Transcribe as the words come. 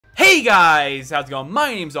Hey guys, how's it going?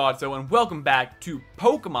 My name's Autso and welcome back to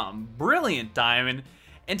Pokemon Brilliant Diamond.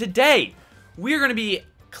 And today, we're going to be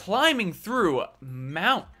climbing through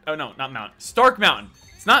Stark Mountain.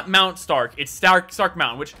 It's not Mount Stark, it's Stark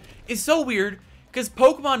Mountain, which is so weird because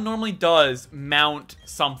Pokemon normally does Mount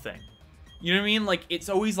something. You know what I mean? Like, it's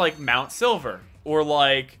always like Mount Silver or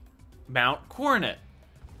like Mount Coronet.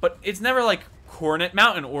 But it's never like Coronet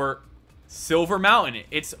Mountain or Silver Mountain.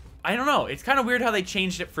 I don't know. It's kind of weird how they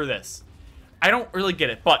changed it for this. I don't really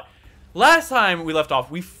get it. But last time we left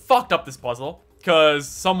off, we fucked up this puzzle because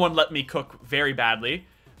someone let me cook very badly.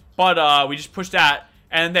 But we just pushed that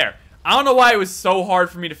and there. I don't know why it was so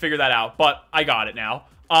hard for me to figure that out, but I got it now.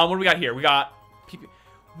 What do we got here? We got...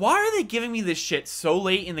 Why are they giving me this shit so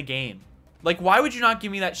late in the game? Like, why would you not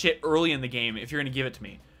give me that shit early in the game if you're going to give it to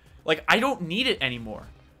me? Like, I don't need it anymore.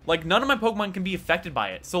 Like, none of my Pokemon can be affected by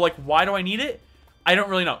it. So, like, why do I need it? I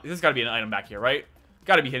don't really know. There's got to be an item back here, right?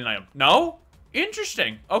 Got to be a hidden item. No?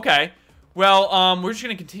 Interesting. Okay. Well, we're just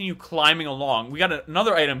going to continue climbing along. We got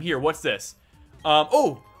another item here. What's this?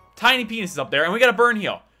 Oh, Tiny Penis is up there. And we got a Burn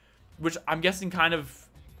Heal, which I'm guessing kind of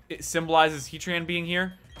it symbolizes Heatran being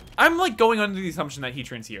here. I'm, like, going under the assumption that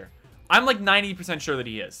Heatran's here. I'm, like, 90% sure that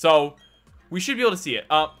he is. So, we should be able to see it.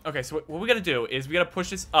 Okay, so what we got to do is we got to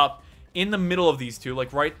push this up in the middle of these two,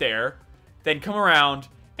 like right there. Then come around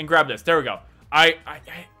and grab this. There we go.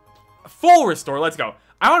 Full restore, let's go.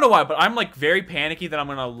 I don't know why, but I'm like very panicky that I'm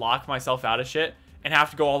gonna lock myself out of shit and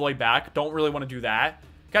have to go all the way back. Don't really want to do that.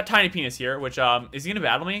 Got Tiny Penis here, which, is he gonna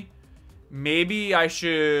battle me? Maybe I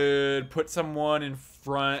should put someone in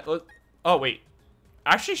front. Oh, wait.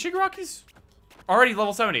 Actually, Shigaraki's already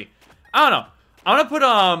level 70. I don't know.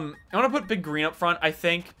 I'm gonna put Big Green up front, I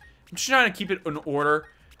think. I'm just trying to keep it in order.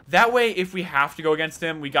 That way, if we have to go against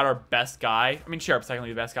him, we got our best guy. I mean, Sharp's technically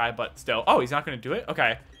the best guy, but still. Oh, he's not going to do it?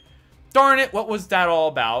 Okay. Darn it, what was that all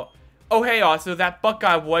about? Oh, hey, Autso, that buck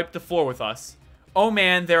guy wiped the floor with us. Oh,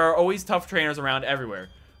 man, there are always tough trainers around everywhere.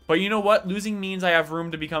 But you know what? Losing means I have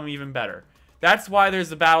room to become even better. That's why there's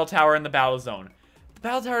the battle tower in the battle zone. The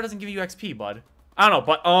battle tower doesn't give you XP, bud. I don't know,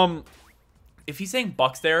 but, if he's saying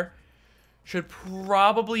bucks there, should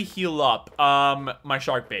probably heal up my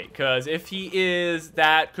shark bait, because if he is,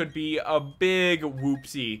 that could be a big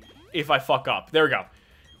whoopsie if I fuck up. There we go.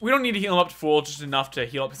 We don't need to heal him up to full, just enough to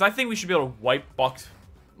heal up, because I think we should be able to wipe Bucks,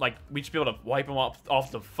 like, we should be able to wipe him up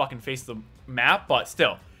off the fucking face of the map, but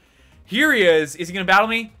still. Here he is. Is he going to battle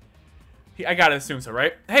me? I gotta assume so,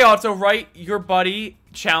 right? Hey, Autso, right? Your buddy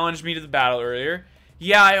challenged me to the battle earlier.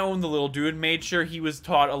 Yeah, I own the little dude, made sure he was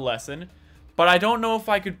taught a lesson. But I don't know if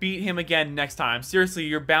I could beat him again next time. Seriously,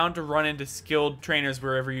 you're bound to run into skilled trainers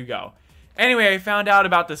wherever you go. Anyway, I found out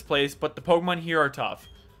about this place, but the Pokemon here are tough.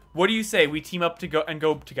 What do you say we team up to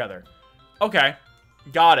go together? Okay,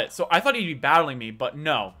 got it. So I thought he'd be battling me, but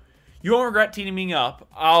no. You won't regret teaming up.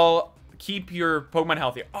 I'll keep your Pokemon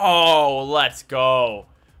healthy. Oh, let's go.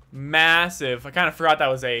 Massive. I kind of forgot that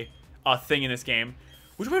was a thing in this game.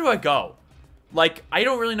 Which way do I go? Like, I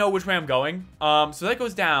don't really know which way I'm going. So that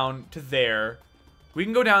goes down to there. We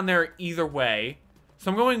can go down there either way. So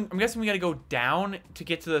I'm guessing we gotta go down to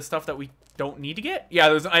get to the stuff that we don't need to get? Yeah,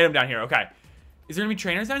 there's an item down here. Okay. Is there gonna be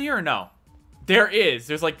trainers down here or no? There is.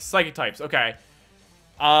 There's like psychic types. Okay.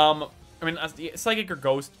 I mean, psychic or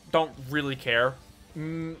ghost, don't really care.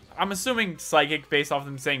 I'm assuming psychic based off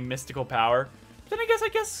them saying mystical power. Then I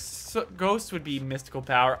guess ghost would be mystical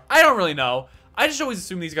power. I don't really know. I just always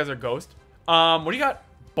assume these guys are ghost. What do you got?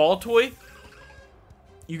 Ball toy?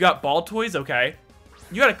 You got ball toys? Okay.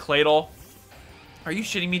 You got a Claydol. Are you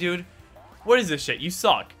shitting me, dude? What is this shit? You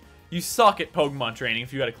suck. You suck at Pokemon training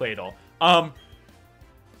if you got a Claydol.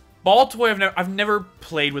 Ball toy, I've never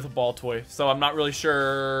played with a ball toy, so I'm not really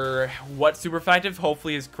sure what's super effective.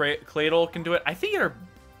 Hopefully his Claydol can do it. I think it's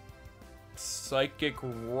Psychic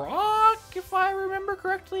Rock, if I remember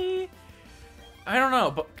correctly. I don't know,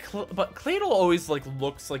 but Claydol always like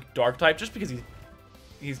looks like dark type just because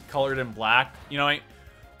he's colored in black. You know,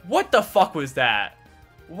 what the fuck was that?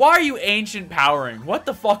 Why are you ancient powering? What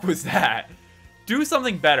the fuck was that? Do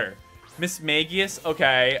something better. Miss Magius,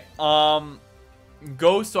 okay.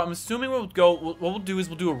 Ghost. So I'm assuming what we'll do is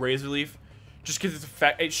we'll do a Razor Leaf, just because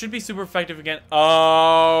it should be super effective again.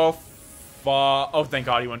 Oh, fuck. Oh, thank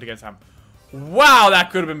God he went against him. Wow, that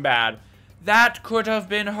could have been bad. That could have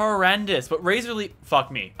been horrendous, but Razor Leaf, fuck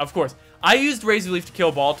me. Of course, I used Razor Leaf to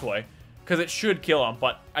kill Ball Toy, because it should kill him,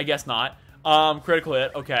 but I guess not. Critical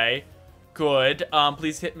hit, okay. Good.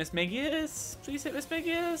 Please hit Miss Magius. Please hit Miss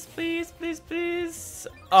Magius. Please, please, please.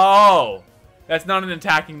 Oh, that's not an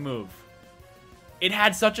attacking move. It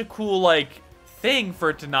had such a cool, like, thing for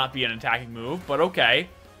it to not be an attacking move, but okay.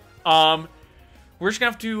 We're just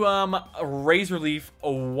gonna have to Razor Leaf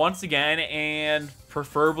once again, and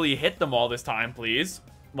preferably hit them all this time, please.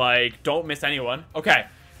 Like, don't miss anyone. Okay,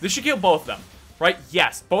 this should kill both of them, right?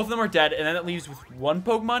 Yes, both of them are dead, and then it leaves with one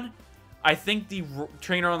Pokemon. I think the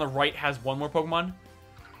trainer on the right has one more Pokemon.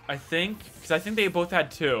 I think, because I think they both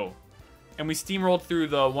had two. And we steamrolled through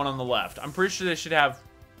the one on the left. I'm pretty sure they should have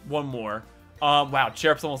one more. Wow,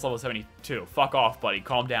 Cherub's almost level 72. Fuck off, buddy.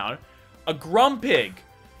 Calm down. A Grumpig.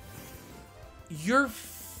 You're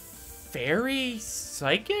fairy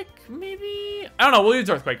psychic, maybe? I don't know. We'll use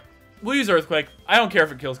Earthquake. We'll use Earthquake. I don't care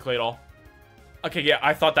if it kills Claydol. Okay, yeah,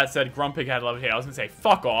 I thought that said Grumpig had levitate. I was gonna say,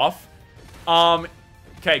 fuck off.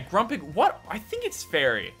 Okay, Grumpig. What? I think it's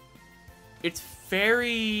fairy. It's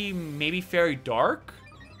fairy, maybe fairy dark?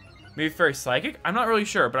 Maybe fairy psychic? I'm not really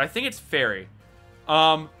sure, but I think it's fairy.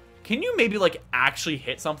 Can you maybe, like, actually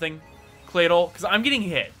hit something, Claydol? Because I'm getting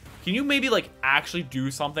hit. Can you maybe, like, actually do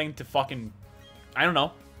something to fucking, I don't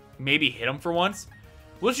know, maybe hit him for once?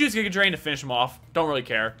 Let's use Giga Drain to finish him off. Don't really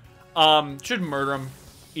care. Should murder him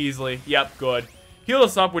easily. Yep, good. Heal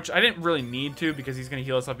us up, which I didn't really need to because he's going to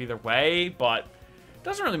heal us up either way, but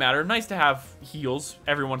doesn't really matter. Nice to have heals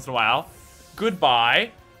every once in a while.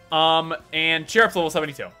 Goodbye. And Cherub's level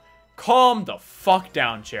 72. Calm the fuck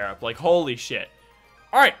down, Cherub. Like, holy shit.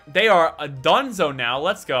 Alright, they are a donezo now.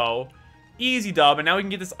 Let's go. Easy dub. And now we can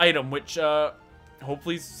get this item, which,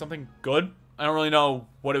 hopefully is something good. I don't really know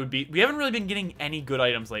what it would be. We haven't really been getting any good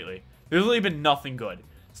items lately. There's really been nothing good.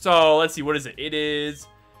 So, let's see. What is it? It is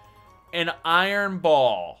an Iron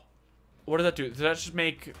Ball. What does that do? Does that just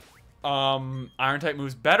make, Iron-type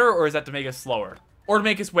moves better, or is that to make us slower? Or to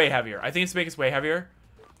make us way heavier? I think it's to make us way heavier.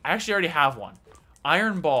 I actually already have one.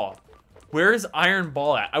 Iron Ball. Where is Iron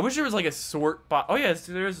Ball at? I wish there was like a sort. Oh yes,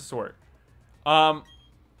 there is a sort. By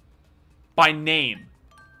name,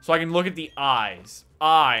 so I can look at the eyes.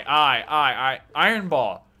 Iron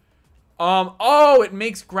Ball. Oh, it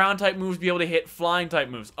makes ground type moves be able to hit flying type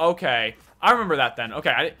moves. Okay, I remember that then.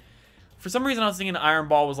 Okay, for some reason I was thinking Iron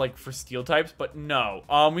Ball was like for steel types, but no.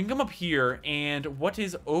 We can come up here and what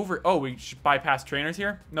is over? Oh, we should bypass trainers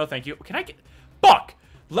here. No, thank you. Can I get Buck?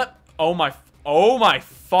 Oh my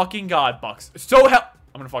fucking god, Bucks. So I'm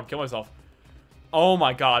gonna fucking kill myself. Oh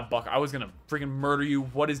my god, Buck. I was gonna freaking murder you.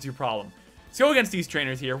 What is your problem? Let's go against these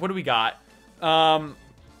trainers here. What do we got? Don't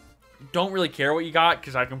really care what you got,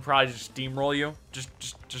 because I can probably just steamroll you.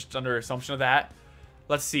 Just under assumption of that.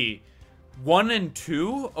 Let's see. 1 and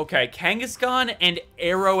 2. Okay, Kangaskhan and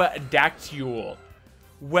Aerodactyl.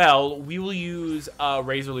 Well, we will use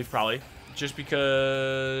Razor Leaf probably. Just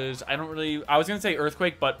because I don't really... I was going to say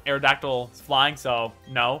Earthquake, but Aerodactyl is flying, so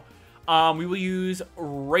no. We will use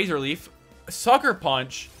Razor Leaf. Sucker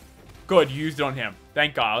Punch. Good, you used it on him.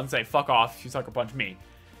 Thank God. I was going to say, fuck off, you Sucker Punch me.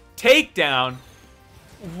 Takedown.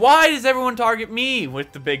 Why does everyone target me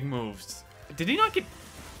with the big moves? Did he not get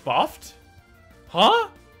buffed? Huh?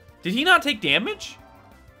 Did he not take damage?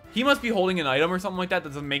 He must be holding an item or something like that that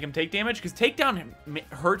doesn't make him take damage, because takedown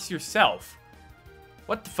hurts yourself.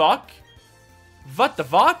 What the fuck? What the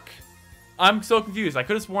fuck? I'm so confused. I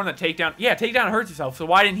could have sworn that takedown... Yeah, takedown hurts yourself, so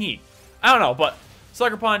why didn't he? I don't know, but...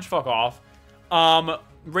 Sucker Punch, fuck off.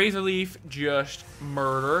 Razor Leaf, just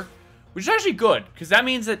murder. Which is actually good, because that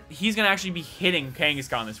means that he's going to actually be hitting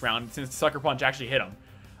Kangaskhan this round, since Sucker Punch actually hit him.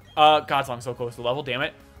 God, I'm so close to level, damn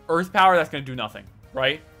it. Earth Power, that's going to do nothing,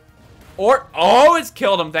 right? Or... Oh, it's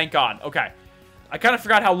killed him, thank God. Okay. I kind of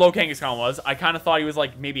forgot how low Kangaskhan was. I kind of thought he was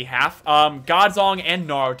like maybe half. Godzong and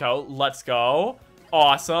Naruto. Let's go.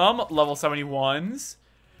 Awesome. Level 71s.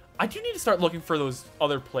 I do need to start looking for those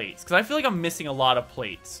other plates, because I feel like I'm missing a lot of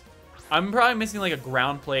plates. I'm probably missing like a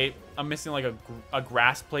ground plate. I'm missing like a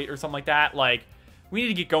grass plate or something like that. Like, we need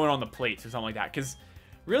to get going on the plates or something like that, because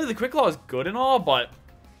really the Quick Claw is good and all, but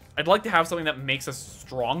I'd like to have something that makes us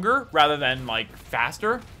stronger rather than like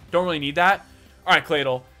faster. Don't really need that. All right,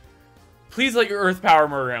 Claydol. Please let your Earth Power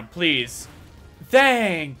murder him, please.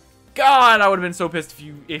 Thank God, I would have been so pissed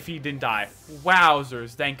if he didn't die.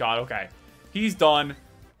 Wowzers, thank God. Okay, he's done,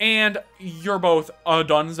 and you're both a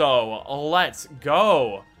donezo. Let's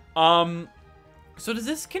go. So does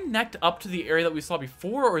this connect up to the area that we saw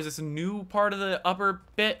before, or is this a new part of the upper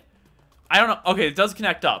bit? I don't know. Okay, it does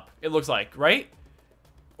connect up. It looks like, right?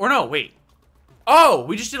 Or no, wait. Oh,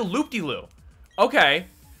 we just did a loop-de-loo. Okay.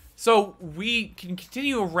 So, we can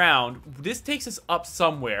continue around. This takes us up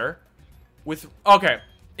somewhere with... Okay.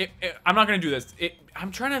 I'm not going to do this.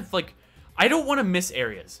 I'm trying to, like... I don't want to miss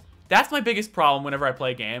areas. That's my biggest problem whenever I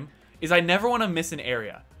play a game, is I never want to miss an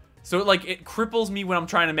area. So, like, it cripples me when I'm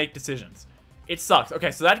trying to make decisions. It sucks.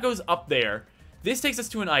 Okay, so that goes up there. This takes us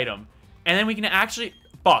to an item. And then we can actually...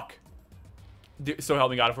 Buck. So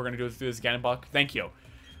help me God if we're gonna do this again, Buck. Thank you.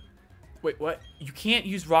 Wait, what? You can't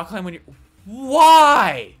use rock climb when you're...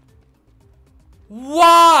 Why?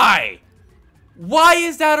 Why? Why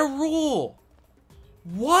is that a rule?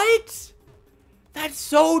 What? That's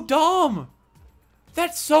so dumb.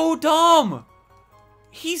 That's so dumb.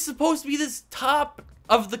 He's supposed to be this top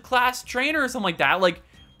of the class trainer or something like that. Like,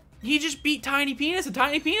 he just beat Tiny Penis, and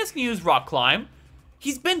Tiny Penis can use rock climb.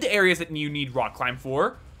 He's been to areas that you need rock climb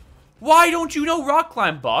for. Why don't you know rock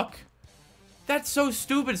climb, Buck? That's so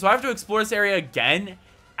stupid. So I have to explore this area again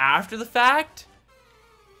after the fact?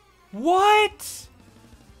 What?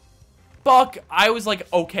 Buck, I was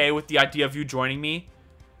like okay with the idea of you joining me,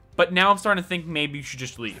 but now I'm starting to think maybe you should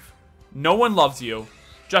just leave. No one loves you.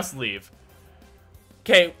 Just leave.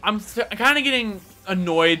 Okay, I'm kind of getting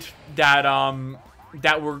annoyed that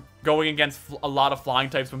that we're going against a lot of flying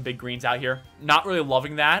types when Big Green's out here. Not really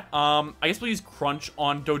loving that. I guess we'll use Crunch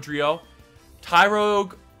on Dodrio.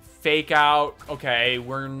 Tyrogue, Fake Out. Okay,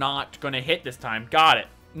 we're not gonna hit this time. Got it.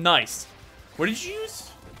 Nice. What did you use?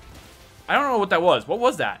 I don't know what that was. What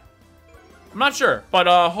was that? I'm not sure, but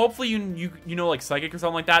hopefully you know like Psychic or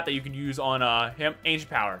something like that you could use on him. Ancient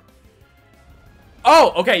Power.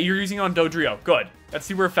 Oh, okay, you're using it on Dodrio. Good. That's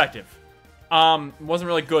super effective. Wasn't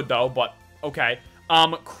really good though, but okay.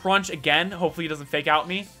 Crunch again. Hopefully he doesn't Fake Out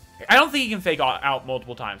me. I don't think he can Fake out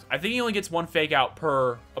multiple times. I think he only gets one Fake Out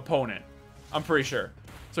per opponent. I'm pretty sure.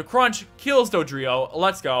 So Crunch kills Dodrio.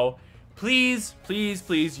 Let's go. Please, please,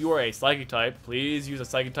 please, you are a Psychic type. Please use a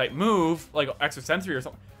Psychic type move, like Extrasensory or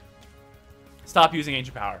something. Stop using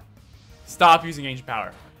Ancient Power. Stop using Ancient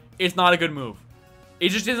Power. It's not a good move. It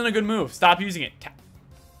just isn't a good move. Stop using it.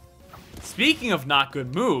 Speaking of not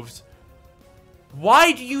good moves,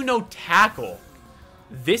 why do you know Tackle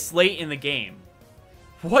this late in the game?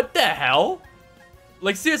 What the hell?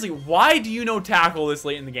 Like, seriously, why do you know Tackle this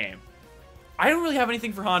late in the game? I don't really have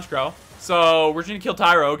anything for Honchkrow, so we're just gonna kill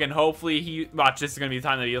Tyrogue, and hopefully he... Watch, this is gonna be the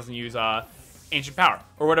time that he doesn't use Ancient Power,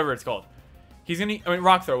 or whatever it's called. He's gonna... I mean,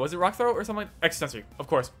 Rock Throw. Was it Rock Throw or something? Extrasensory. Of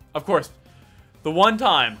course. Of course. The one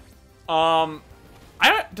time.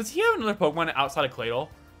 Does he have another Pokemon outside of Claydol?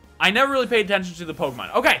 I never really paid attention to the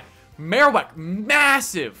Pokemon. Okay. Marowak.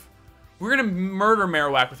 Massive. We're gonna murder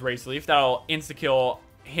Marowak with Race Leaf. That'll insta-kill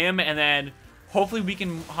him, and then hopefully we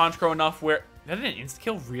can Honchkrow enough where... That didn't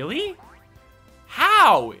insta-kill? Really?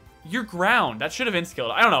 How? You're ground. That should have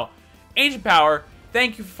insta-killed. I don't know. Ancient Power.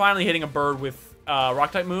 Thank you for finally hitting a bird with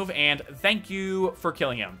Rock-type move, and thank you for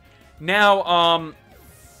killing him. Now,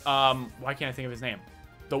 why can't I think of his name?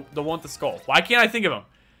 The one with the skull. Why can't I think of him?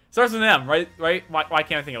 Starts with an M, right? Why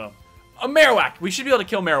can't I think of him? A Marowak. We should be able to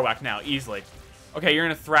kill Marowak now, easily. Okay, you're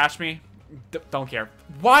gonna thrash me. Don't care.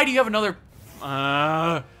 Why do you have another...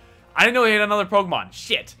 I didn't know he had another Pokemon.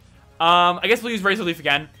 Shit. I guess we'll use Razor Leaf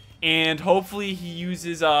again. And hopefully he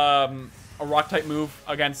uses a Rock-type move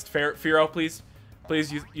against Fearow, please.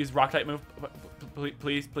 Please use Rock-type move.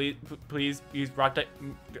 Please use Rock-type...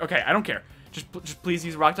 Okay, I don't care. Just please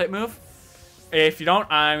use Rock-type move. If you don't,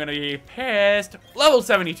 I'm gonna be pissed. Level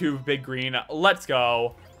 72, Big Green. Let's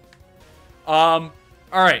go.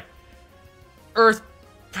 Alright. Earth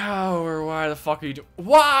Power, why the fuck are you doing...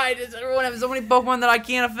 Why does everyone have so many Pokemon that I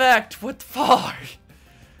can't affect? What the fuck?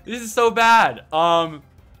 This is so bad.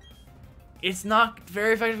 It's not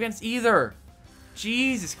very effective against either.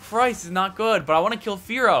 Jesus Christ, it's not good. But I want to kill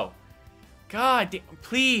Fearow. God damn,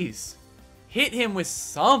 please. Hit him with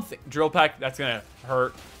something. Drill Peck, that's gonna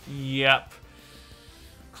hurt. Yep.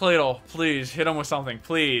 Claydol, please, hit him with something.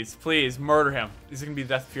 Please, please, murder him. Is it gonna be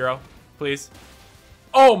Death Fearow? Please.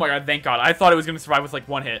 Oh my god, thank god. I thought it was gonna survive with like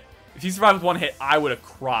one hit. If he survived with one hit, I would have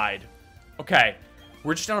cried. Okay.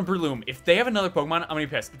 We're just down on Breloom. If they have another Pokemon, I'm gonna be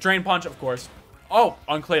pissed. Drain Punch, of course. Oh,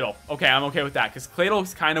 on Claydol. Okay, I'm okay with that, because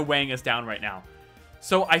Claydol's kind of weighing us down right now.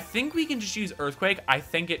 So I think we can just use Earthquake. I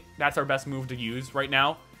think that's our best move to use right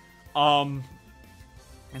now.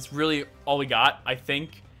 It's really all we got, I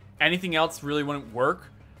think. Anything else really wouldn't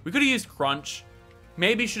work. We could have used Crunch.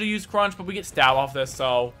 Maybe should have used Crunch, but we get Stab off this,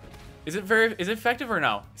 so... Is it effective or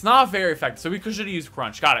no? It's not very effective, so we should have used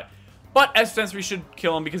Crunch. Got it. But Sensory should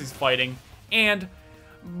kill him because he's fighting. And...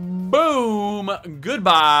 boom!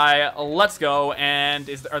 Goodbye. Let's go. And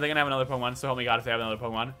are they gonna have another Pokemon? So help me God if they have another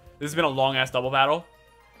Pokemon. This has been a long-ass double battle.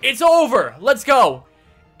 It's over! Let's go!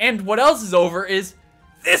 And what else is over is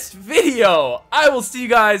this video! I will see you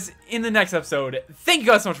guys in the next episode. Thank you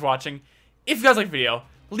guys so much for watching. If you guys like the video,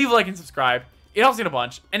 leave a like and subscribe. It helps me out a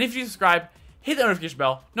bunch. And if you subscribe, hit the notification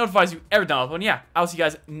bell. Notifies you every time I upload. And yeah, I'll see you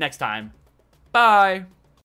guys next time. Bye!